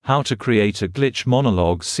How to Create a Glitch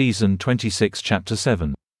Monologues Season 26 Chapter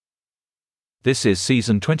 7. This is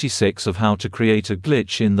Season 26 of How to Create a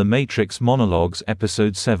Glitch in the Matrix Monologues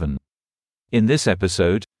Episode 7. In this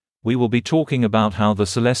episode, we will be talking about how the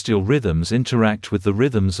celestial rhythms interact with the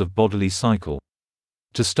rhythms of bodily cycle.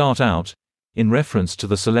 To start out, in reference to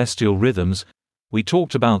the celestial rhythms, we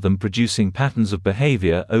talked about them producing patterns of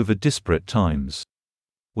behavior over disparate times.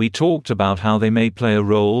 We talked about how they may play a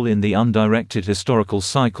role in the undirected historical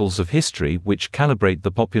cycles of history which calibrate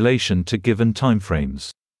the population to given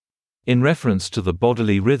timeframes. In reference to the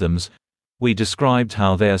bodily rhythms, we described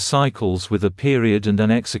how they are cycles with a period and an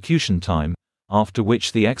execution time, after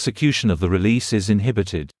which the execution of the release is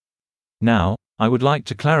inhibited. Now, I would like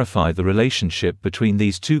to clarify the relationship between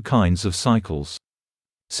these two kinds of cycles.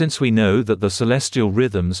 Since we know that the celestial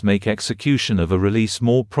rhythms make execution of a release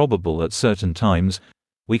more probable at certain times,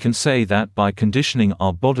 we can say that by conditioning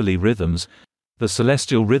our bodily rhythms, the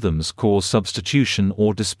celestial rhythms cause substitution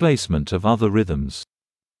or displacement of other rhythms.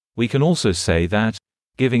 We can also say that,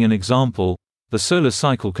 giving an example, the solar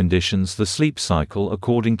cycle conditions the sleep cycle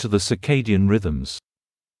according to the circadian rhythms.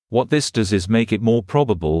 What this does is make it more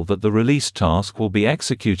probable that the release task will be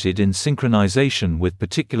executed in synchronization with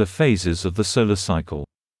particular phases of the solar cycle.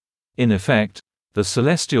 In effect, the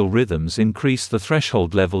celestial rhythms increase the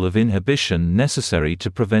threshold level of inhibition necessary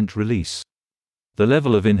to prevent release. The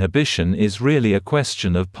level of inhibition is really a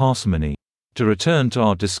question of parsimony. To return to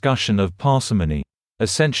our discussion of parsimony,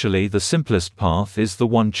 essentially the simplest path is the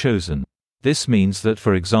one chosen. This means that,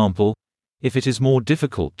 for example, if it is more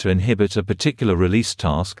difficult to inhibit a particular release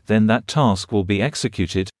task, then that task will be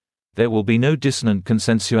executed. There will be no dissonant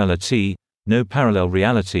consensuality, no parallel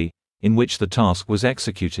reality, in which the task was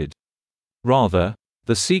executed. Rather,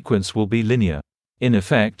 the sequence will be linear. In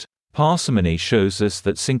effect, parsimony shows us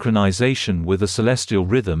that synchronization with a celestial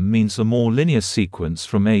rhythm means a more linear sequence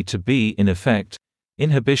from A to B. In effect,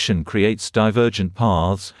 inhibition creates divergent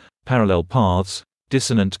paths, parallel paths,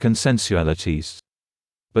 dissonant consensualities.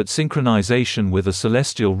 But synchronization with a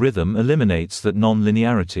celestial rhythm eliminates that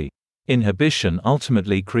non-linearity. Inhibition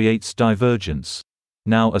ultimately creates divergence.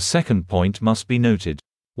 Now a second point must be noted.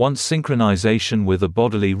 Once synchronization with a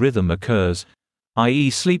bodily rhythm occurs, i.e.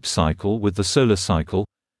 sleep cycle with the solar cycle,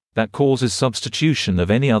 that causes substitution of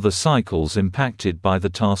any other cycles impacted by the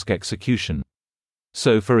task execution.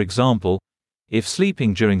 So for example, if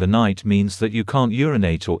sleeping during the night means that you can't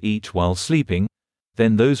urinate or eat while sleeping,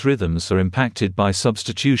 then those rhythms are impacted by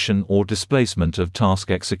substitution or displacement of task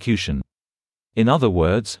execution. In other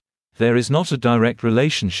words, there is not a direct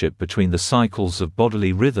relationship between the cycles of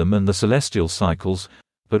bodily rhythm and the celestial cycles,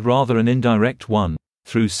 but rather an indirect one,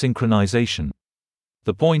 through synchronization.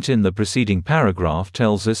 The point in the preceding paragraph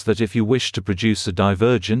tells us that if you wish to produce a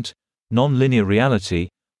divergent, non-linear reality,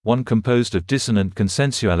 one composed of dissonant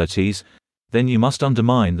consensualities, then you must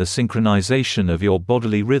undermine the synchronization of your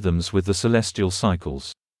bodily rhythms with the celestial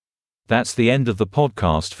cycles. That's the end of the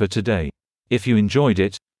podcast for today. If you enjoyed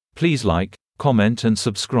it, please like, comment and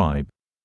subscribe.